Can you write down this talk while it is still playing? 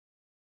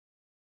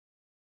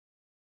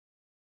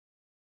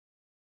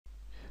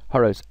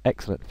Horo's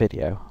excellent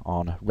video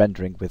on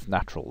rendering with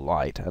natural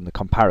light and the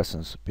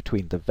comparisons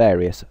between the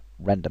various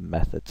render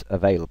methods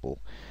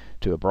available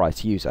to a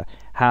Bryce user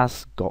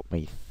has got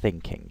me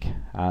thinking.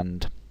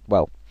 And,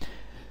 well,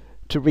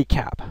 to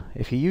recap,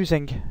 if you're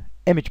using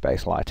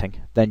image-based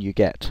lighting, then you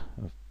get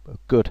a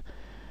good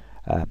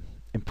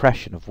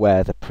impression of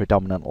where the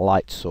predominant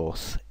light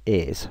source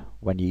is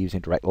when you're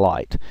using direct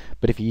light.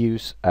 But if you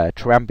use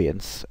true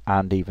ambience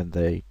and even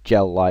the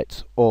gel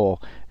lights or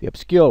the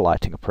obscure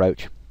lighting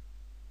approach,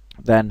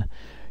 then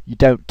you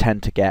don't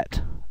tend to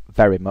get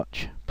very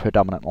much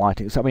predominant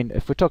lighting. So I mean,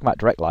 if we're talking about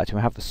direct lighting,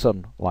 we have the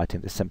sun lighting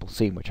this simple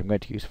scene, which I'm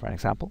going to use for an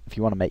example. If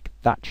you want to make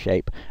that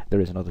shape,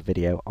 there is another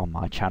video on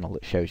my channel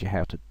that shows you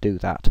how to do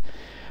that.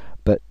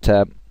 But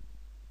the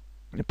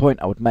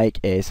point I would make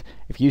is,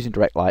 if you're using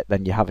direct light,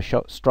 then you have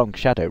a strong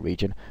shadow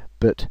region,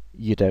 but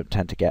you don't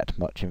tend to get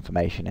much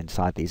information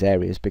inside these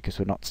areas because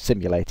we're not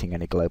simulating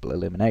any global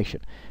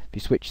illumination. If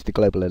you switch the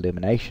global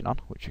illumination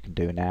on, which you can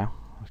do now,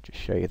 I'll just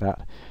show you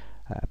that.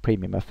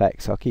 Premium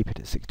effects, I'll keep it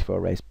at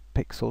 64 rays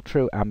pixel,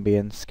 true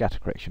ambience, scatter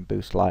correction,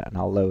 boost light, and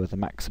I'll lower the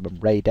maximum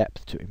ray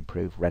depth to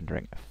improve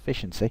rendering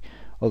efficiency.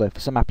 Although for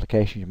some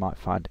applications you might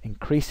find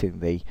increasing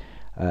the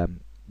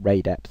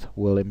ray depth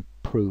will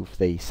improve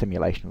the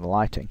simulation of the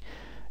lighting.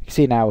 You can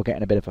see now we're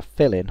getting a bit of a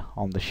fill-in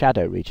on the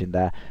shadow region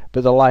there,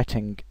 but the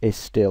lighting is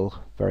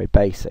still very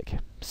basic.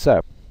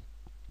 So,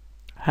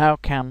 how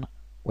can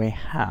we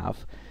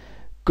have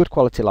good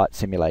quality light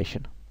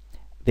simulation?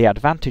 The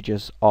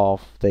advantages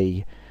of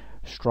the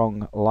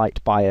strong light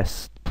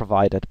bias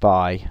provided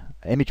by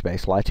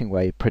image-based lighting,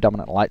 where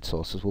predominant light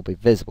sources will be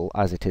visible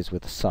as it is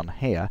with the sun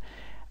here,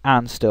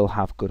 and still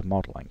have good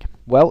modelling.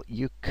 Well,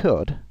 you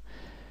could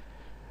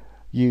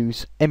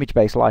use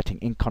image-based lighting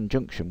in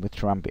conjunction with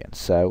true ambience.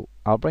 So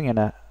I'll bring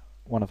in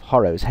one of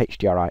Horo's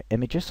HDRI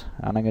images,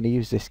 and I'm going to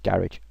use this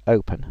Garage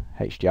Open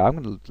HDR.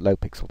 I'm going to low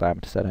pixel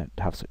diameter so I don't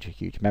have such a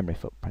huge memory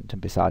footprint,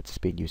 and besides it's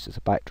being used as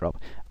a backdrop,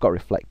 I've got a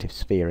reflective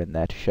sphere in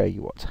there to show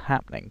you what's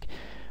happening.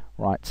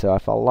 Right, so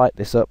if I'll light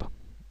this up,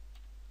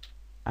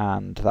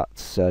 and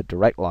that's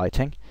direct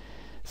lighting,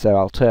 so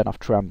I'll turn off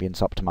true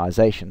ambience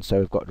optimization, so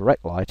we've got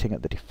direct lighting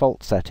at the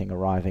default setting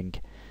arriving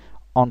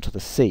onto the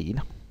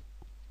scene.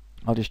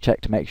 I'll just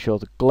check to make sure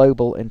the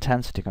global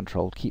intensity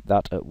control, keep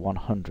that at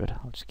 100.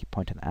 I'll just keep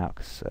pointing that out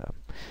because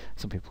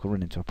some people can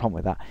run into a problem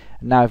with that.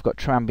 And now I've got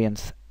true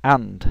ambience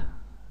and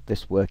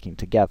this working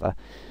together,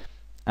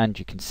 and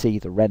you can see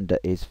the render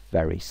is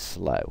very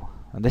slow.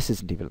 And this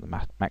isn't even at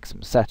the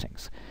maximum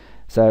settings.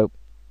 So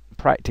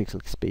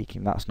practically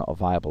speaking, that's not a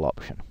viable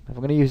option. If I'm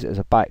going to use it as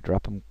a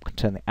backdrop, I'm going to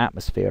turn the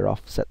atmosphere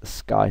off, set the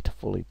sky to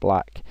fully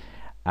black,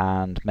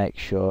 and make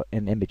sure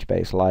in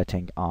image-based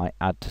lighting I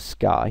add to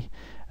sky,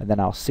 and then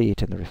I'll see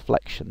it in the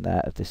reflection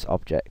there of this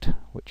object,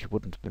 which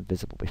wouldn't have been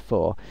visible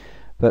before.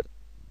 But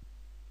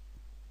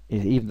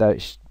even though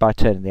it's, by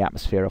turning the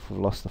atmosphere off, we've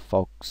lost the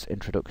fog's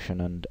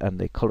introduction and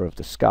the colour of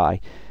the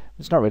sky,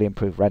 it's not really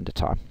improved render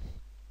time.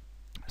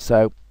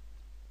 So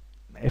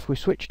if we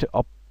switch to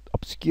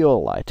obscure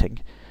lighting,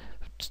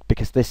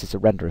 because this is a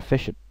render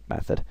efficient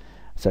method,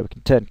 so we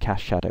can turn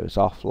cast shadows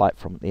off, light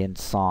from the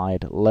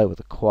inside, lower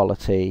the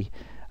quality,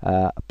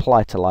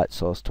 apply to light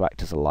source to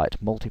act as a light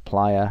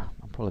multiplier.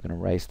 I'm probably going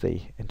to raise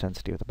the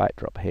intensity of the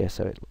backdrop here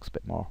so it looks a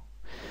bit more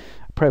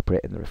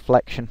appropriate in the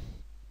reflection.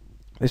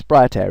 This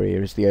bright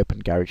area is the open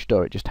garage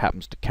door. It just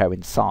happens to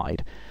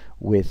coincide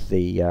with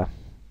the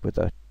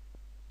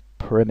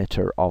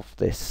perimeter of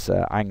this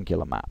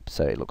angular map,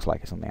 so it looks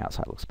like it's on the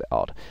outside. It looks a bit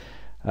odd.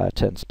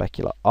 Turn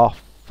specular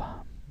off.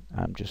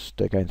 I'm just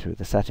going through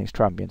the settings.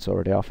 True ambience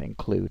already off,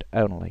 include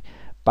only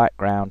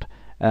background,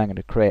 and I'm going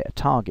to create a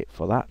target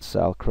for that. So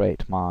I'll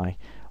create my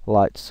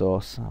light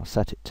source. I'll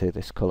set it to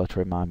this colour to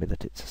remind me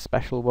that it's a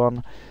special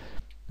one.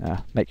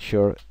 Make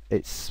sure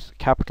it's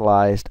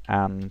capitalized,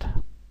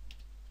 and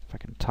if I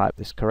can type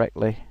this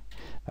correctly,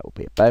 that will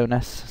be a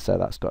bonus, so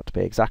that's got to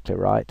be exactly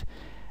right.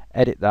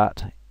 Edit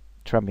that,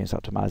 true ambience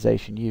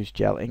optimization, use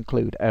gel,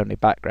 include only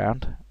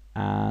background,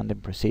 and in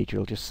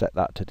procedural just set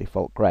that to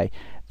default grey.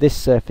 This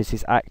surface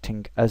is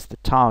acting as the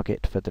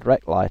target for the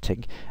direct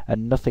lighting,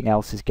 and nothing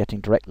else is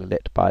getting directly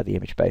lit by the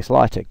image-based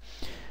lighting.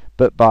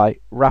 But by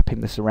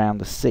wrapping this around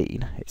the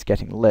scene, it's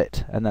getting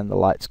lit, and then the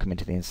lights come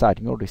into the inside.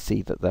 You can already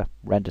see that the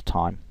render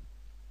time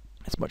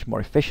is much more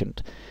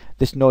efficient.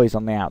 This noise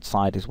on the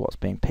outside is what's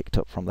being picked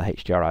up from the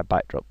HDRI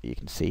backdrop that you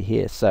can see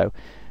here. So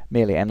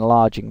merely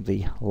enlarging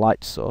the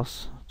light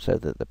source so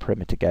that the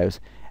perimeter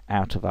goes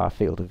out of our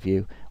field of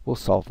view will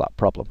solve that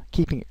problem.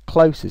 Keeping it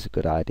close is a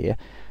good idea,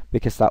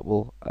 because that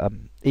will,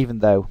 even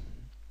though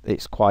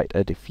it's quite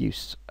a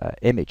diffuse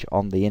image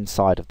on the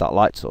inside of that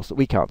light source that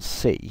we can't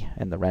see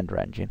in the render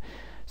engine,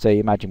 so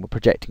you imagine we're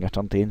projecting it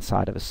onto the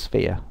inside of a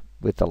sphere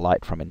with the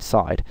light from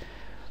inside,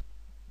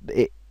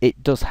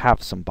 it does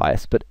have some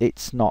bias, but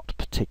it's not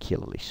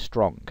particularly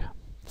strong.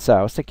 So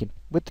I was thinking,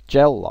 with the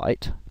gel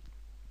light,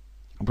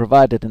 I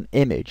provided an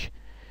image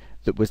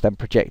that was then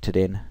projected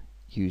in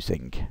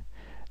using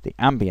the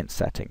ambient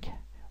setting.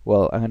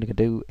 Well, I'm going to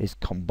do is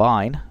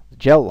combine the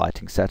gel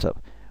lighting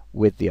setup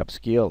with the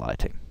obscure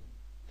lighting.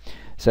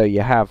 So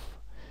you have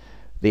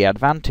the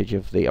advantage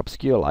of the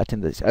obscure light in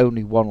that it's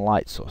only one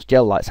light source.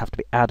 Gel lights have to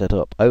be added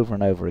up over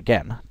and over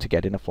again to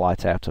get enough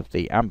light out of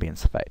the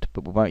ambience effect,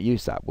 but we won't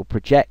use that. We'll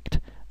project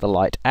the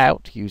light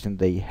out using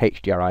the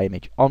HDRI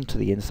image onto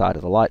the inside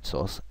of the light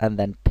source, and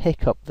then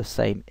pick up the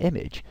same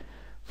image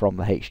from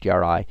the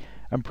HDRI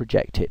and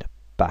project it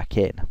back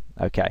in.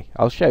 Okay,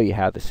 I'll show you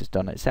how this is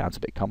done. It sounds a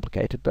bit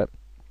complicated, but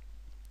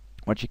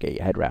once you get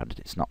your head around it,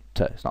 it's not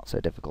so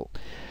difficult.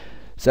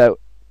 So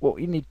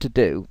what you need to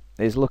do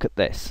is look at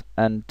this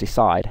and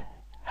decide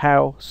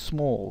how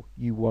small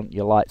you want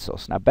your light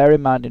source. Now bear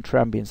in mind, in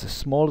true ambience, the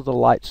smaller the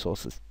light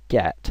sources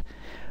get,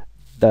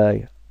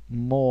 the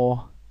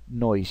more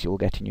noise you'll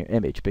get in your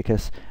image,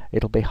 because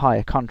it'll be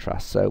higher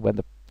contrast. So when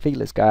the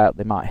feelers go out,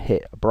 they might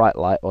hit a bright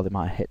light or they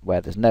might hit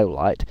where there's no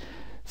light.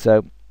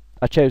 So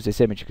I chose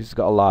this image because it's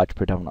got a large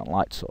predominant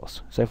light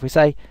source. So if we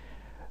say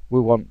we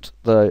want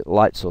the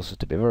light sources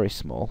to be very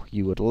small,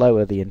 you would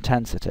lower the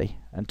intensity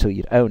until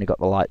you'd only got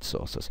the light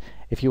sources.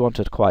 If you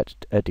wanted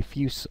quite a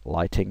diffuse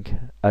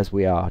lighting, as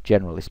we are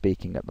generally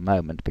speaking at the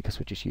moment because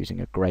we're just using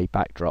a grey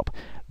backdrop,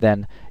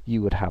 then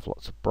you would have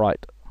lots of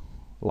bright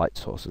light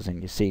sources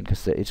in your scene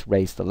because it's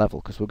raised the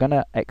level, because we're going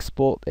to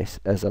export this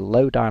as a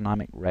low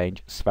dynamic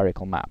range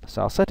spherical map.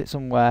 So I'll set it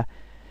somewhere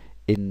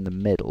in the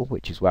middle,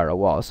 which is where I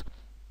was,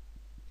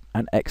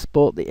 and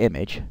export the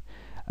image,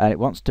 and it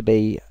wants to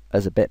be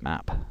as a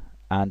bitmap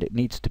and it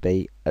needs to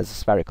be as a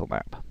spherical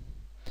map.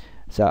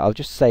 So I'll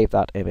just save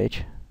that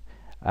image,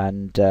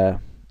 and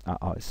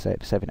I'll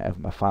saving it over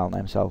my file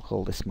name, so I'll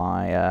call this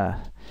my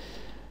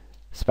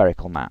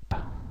spherical map.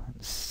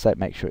 So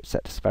make sure it's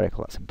set to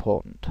spherical, that's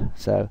important.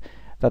 So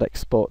that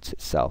exports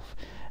itself.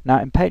 Now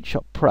in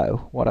PaintShop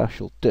Pro, what I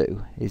shall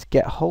do is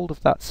get hold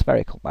of that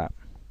spherical map,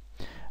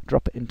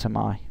 drop it into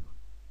my...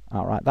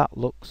 Alright, that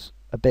looks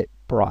a bit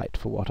bright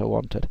for what I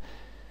wanted.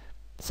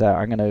 So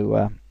I'm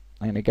going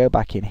to go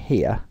back in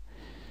here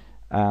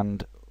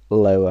and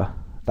lower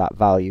that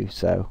value,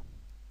 so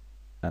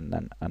and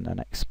then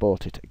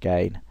export it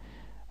again,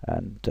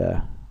 and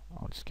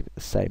I'll just give it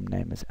the same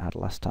name as it had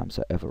last time,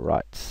 so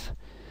overwrites.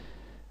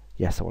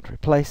 Yes, I want to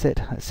replace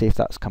it. Let's see if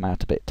that's come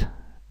out a bit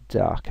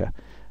darker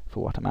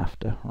for what I'm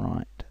after.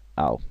 Right.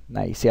 Oh,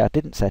 now you see I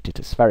didn't set it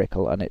as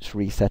spherical and it's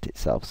reset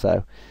itself,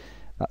 so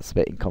that's a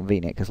bit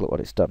inconvenient, because look what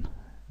it's done.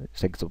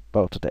 It's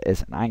exported it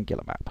as an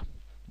angular map,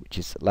 which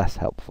is less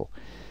helpful.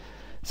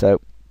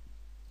 So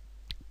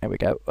there we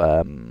go.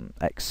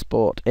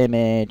 Export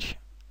image,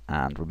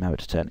 and remember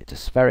to turn it to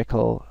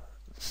spherical.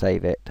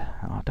 Save it.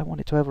 Oh, I don't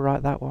want it to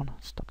overwrite that one.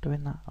 Stop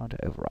doing that. I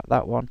don't overwrite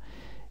that one.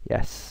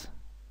 Yes.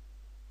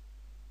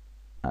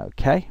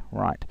 Okay,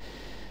 right.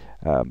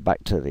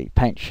 Back to the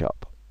paint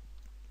shop.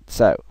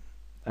 So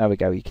there we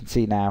go. You can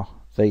see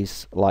now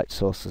these light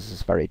sources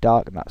is very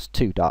dark, and that's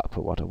too dark for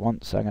what I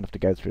want. So I'm going to have to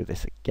go through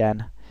this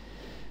again.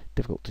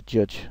 Difficult to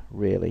judge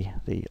really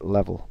the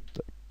level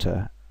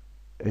that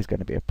is going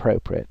to be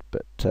appropriate,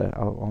 but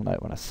I'll know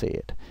it when I see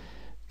it.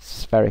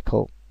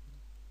 Spherical,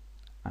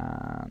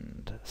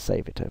 and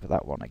save it over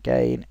that one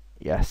again.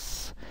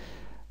 Yes.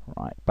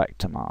 Right, back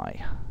to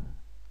my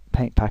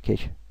paint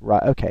package.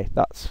 Right, okay,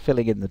 that's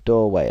filling in the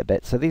doorway a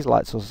bit. So these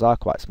light sources are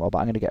quite small, but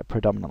I'm going to get a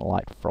predominant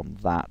light from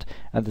that,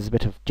 and there's a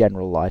bit of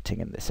general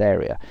lighting in this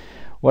area.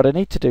 What I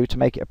need to do to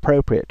make it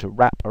appropriate to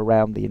wrap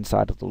around the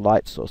inside of the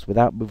light source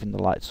without moving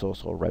the light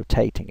source or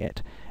rotating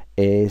it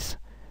is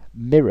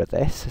mirror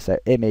this, so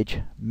image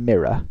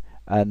mirror,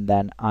 and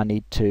then I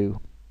need to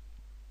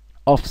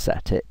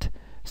offset it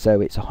so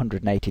it's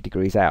 180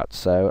 degrees out.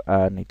 So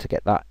I need to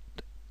get that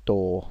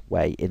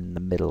doorway in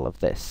the middle of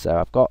this. So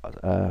I've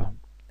got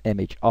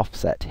image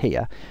offset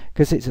here.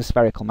 Because it's a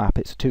spherical map,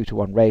 it's a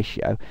 2:1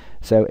 ratio,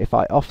 so if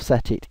I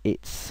offset it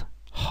its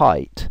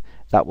height,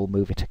 that will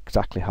move it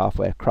exactly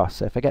halfway across.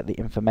 So if I get the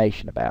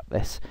information about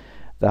this,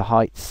 the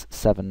height's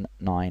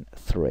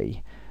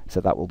 793, so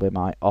that will be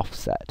my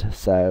offset.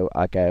 So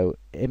I go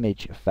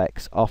image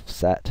effects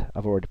offset,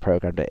 I've already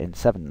programmed it in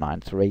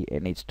 793,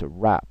 it needs to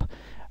wrap,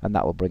 and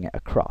that will bring it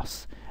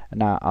across. And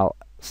now I'll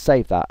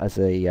save that as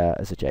a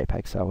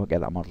JPEG, so I won't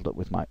get that modelled up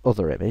with my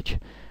other image,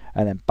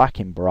 and then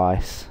back in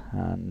Bryce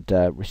and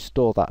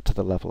restore that to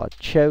the level I'd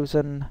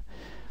chosen,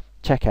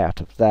 check out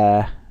of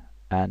there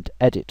and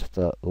edit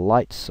the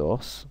light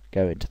source,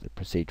 go into the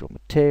procedural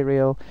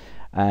material,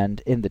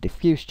 and in the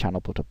diffuse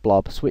channel put a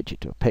blob, switch it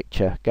to a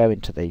picture, go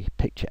into the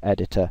picture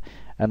editor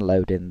and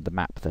load in the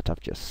map that I've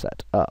just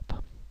set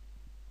up.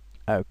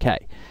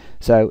 Okay,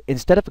 so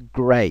instead of a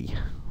grey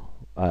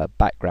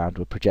background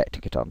we're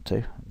projecting it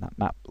onto, that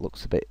map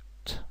looks a bit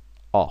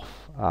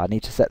off. I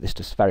need to set this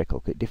to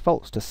spherical. It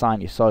defaults to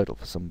sinusoidal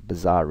for some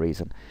bizarre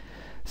reason,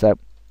 so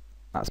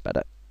that's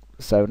better.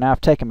 So now I've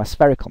taken my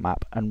spherical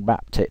map and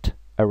wrapped it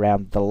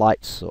around the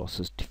light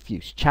source's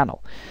diffuse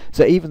channel.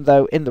 So even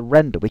though in the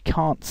render we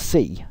can't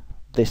see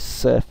this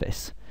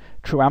surface,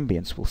 true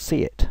ambience will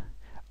see it,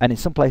 and in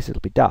some places it'll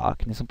be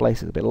dark and in some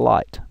places it'll be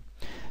light.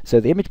 So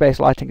the image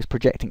based lighting is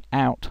projecting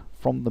out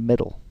from the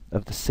middle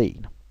of the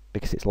scene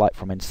because it's light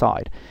from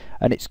inside,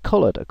 and it's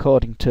coloured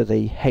according to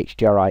the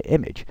HDRI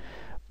image,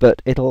 but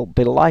it'll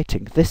be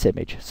lighting this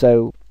image.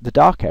 So the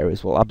dark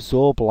areas will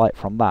absorb light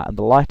from that, and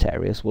the light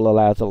areas will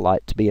allow the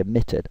light to be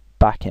emitted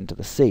back into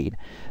the scene.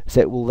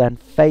 So it will then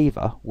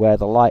favour where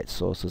the light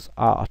sources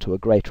are to a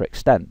greater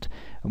extent,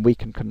 and we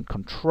can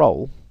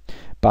control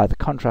by the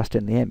contrast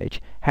in the image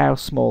how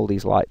small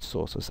these light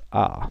sources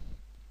are.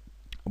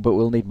 But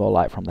we'll need more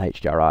light from the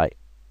HDRI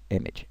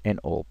image in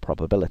all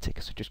probability,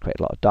 because we just create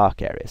a lot of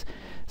dark areas.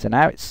 So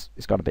now it's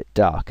gone a bit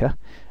darker,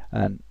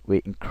 and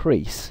we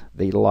increase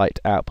the light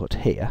output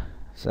here.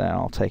 So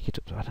I'll take it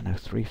up to, I don't know,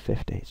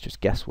 350. It's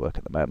just guesswork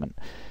at the moment,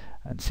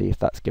 and see if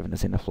that's given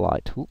us enough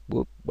light.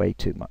 Ooh, way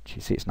too much.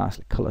 You see it's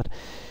nicely coloured.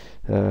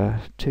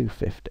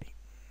 250.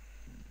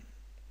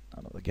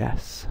 Another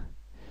guess.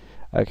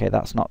 Okay,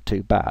 that's not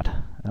too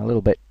bad. A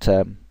little bit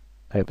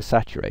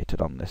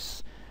oversaturated on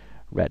this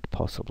red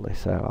possibly,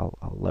 so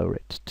I'll lower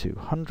it to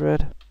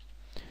 100.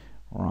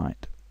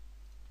 Right,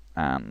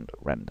 and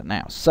render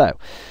now. So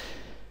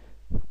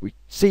we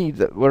see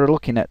that we're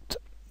looking at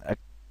a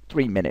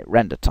 3-minute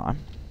render time,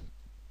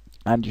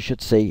 and you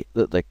should see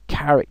that the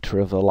character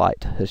of the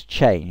light has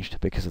changed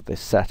because of this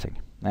setting.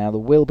 Now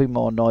there will be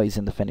more noise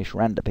in the finished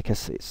render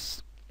because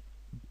it's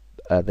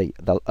the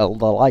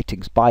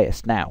lighting's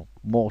biased now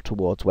more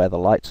towards where the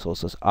light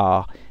sources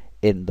are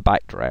in the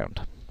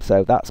background.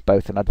 So that's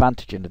both an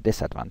advantage and a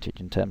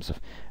disadvantage in terms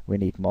of we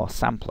need more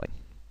sampling.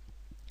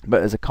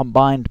 But as a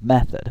combined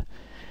method,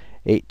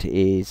 it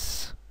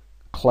is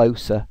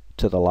closer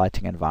to the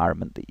lighting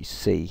environment that you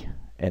see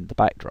in the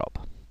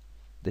backdrop.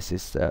 This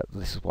is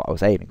what I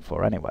was aiming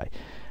for anyway.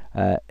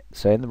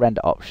 So in the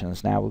render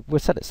options now, we're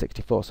set at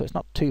 64, so it's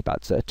not too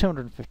bad. So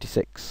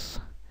 256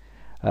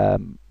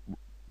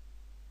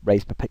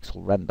 raised per pixel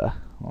render.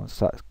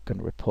 So that's going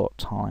to report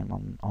time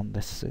on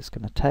this is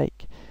going to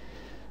take.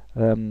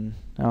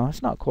 No,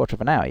 it's not a quarter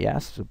of an hour yet.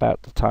 It's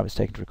about the time it's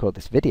taken to record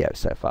this video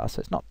so far, so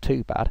it's not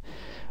too bad.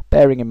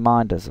 Bearing in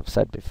mind, as I've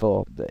said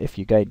before, that if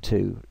you're going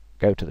to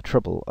go to the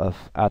trouble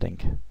of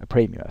adding a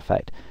premium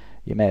effect,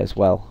 you may as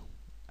well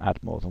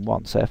add more than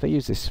one. So if I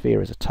use this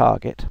sphere as a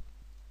target,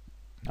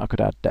 I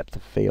could add depth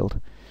of field,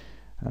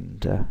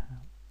 and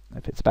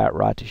if it's about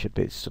right, it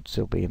should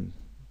still be in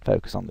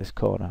focus on this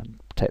corner, and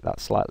take that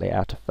slightly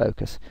out of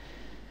focus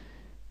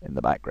in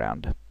the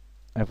background.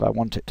 If I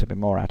want it to be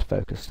more out of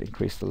focus,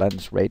 increase the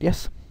lens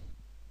radius.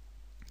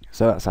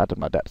 So that's added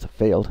my depth of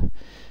field.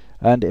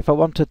 And if I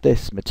wanted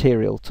this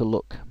material to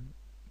look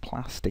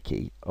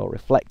plasticky or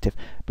reflective,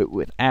 but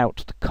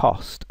without the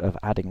cost of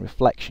adding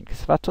reflection,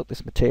 because if I took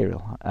this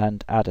material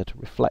and added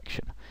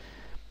reflection,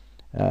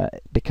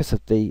 because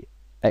of the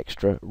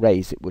extra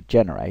rays it would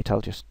generate, I'll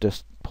just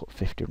put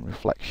 50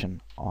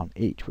 reflection on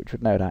each, which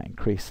would no doubt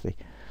increase the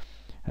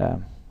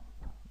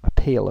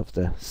appeal of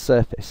the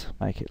surface,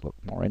 make it look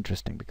more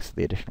interesting because of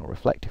the additional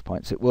reflective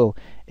points. It will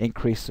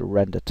increase the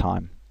render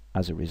time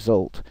as a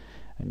result,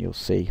 and you'll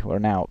see we're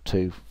now up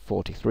to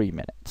 43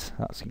 minutes.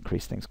 That's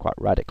increased things quite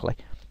radically.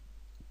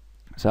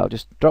 So I'll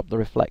just drop the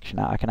reflection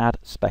out. I can add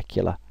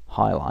specular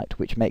highlight,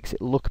 which makes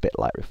it look a bit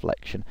like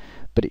reflection,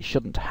 but it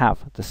shouldn't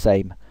have the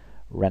same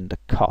render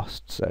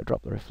cost. So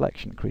drop the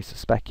reflection, increase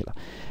the specular.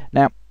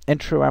 Now in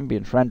true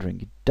ambience rendering,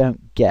 you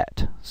don't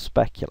get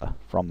specular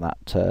from that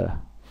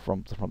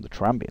from the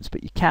true ambience,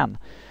 but you can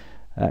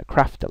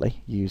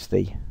craftily use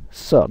the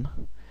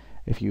sun.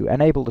 If you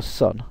enable the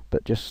sun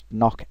but just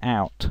knock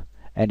out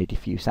any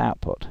diffuse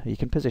output, you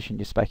can position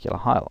your specular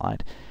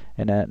highlight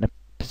in a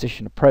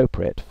position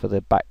appropriate for the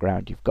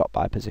background you've got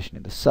by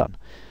positioning the sun.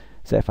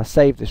 So if I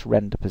save this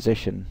render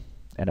position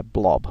in a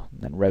blob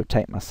and then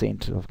rotate my scene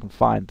till I can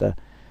find the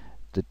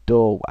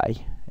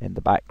doorway in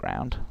the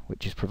background,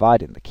 which is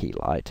providing the key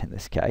light in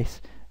this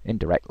case,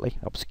 indirectly,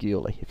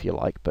 obscurely if you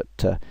like, but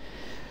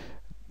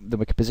then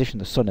we can position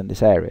the sun in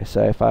this area.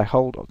 So if I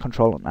hold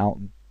Control and Alt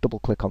and double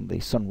click on the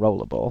sun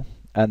rollerball,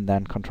 and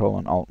then Control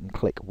and Alt and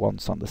click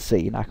once on the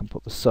scene, I can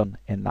put the sun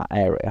in that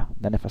area.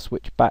 Then if I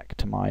switch back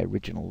to my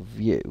original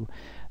view,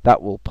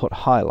 that will put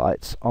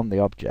highlights on the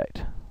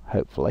object,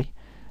 hopefully,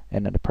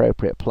 in an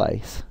appropriate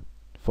place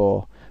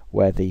for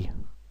where the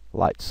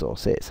light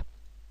source is.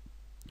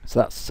 So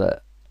that's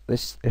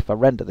this. If I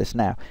render this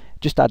now,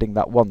 just adding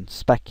that one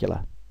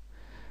specular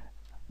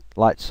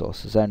light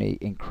source has only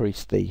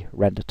increased the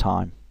render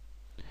time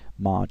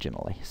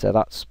marginally. So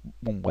that's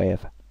one way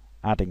of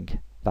adding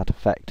that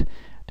effect.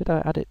 Did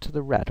I add it to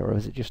the red, or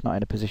is it just not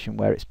in a position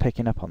where it's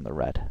picking up on the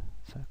red?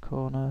 So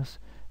corners,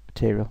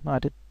 material. No, I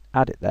did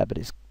add it there, but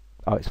it's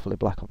fully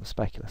black on the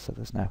specular, so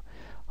there's no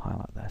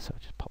highlight there. So I'll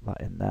just pop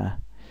that in there.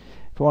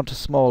 If I want a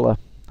smaller,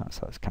 that's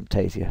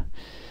Camtasia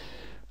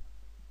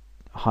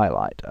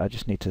highlight, I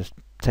just need to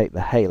take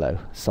the halo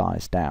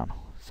size down.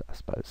 So I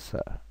suppose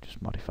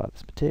just modify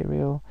this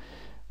material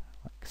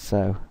like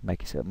so,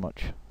 make it a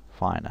much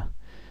finer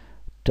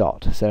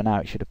dot. So now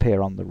it should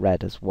appear on the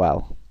red as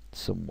well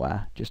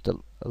somewhere, just a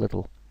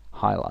little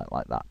highlight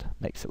like that,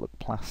 makes it look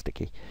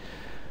plasticky.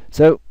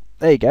 So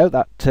there you go,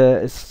 that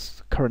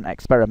is current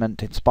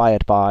experiment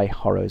inspired by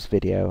Horo's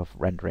video of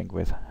rendering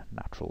with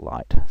natural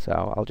light.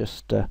 So I'll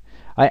just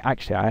I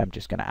am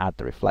just going to add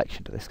the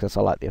reflection to this because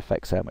I like the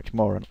effect so much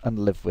more, and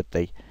live with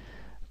the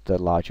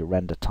larger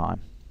render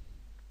time,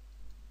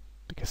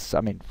 because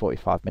I mean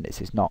 45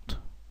 minutes is not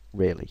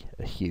really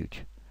a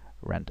huge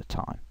render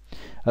time,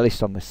 at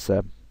least on this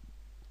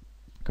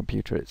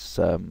computer. It's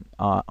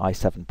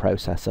i7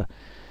 processor,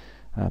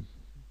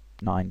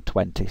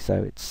 920,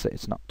 so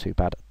it's not too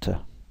bad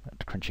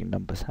at crunching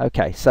numbers.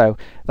 Okay, so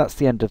that's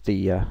the end of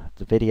the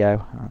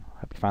video. I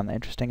hope you found that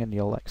interesting, and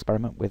you'll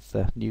experiment with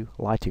new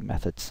lighting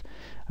methods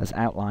as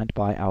outlined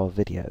by our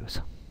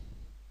videos.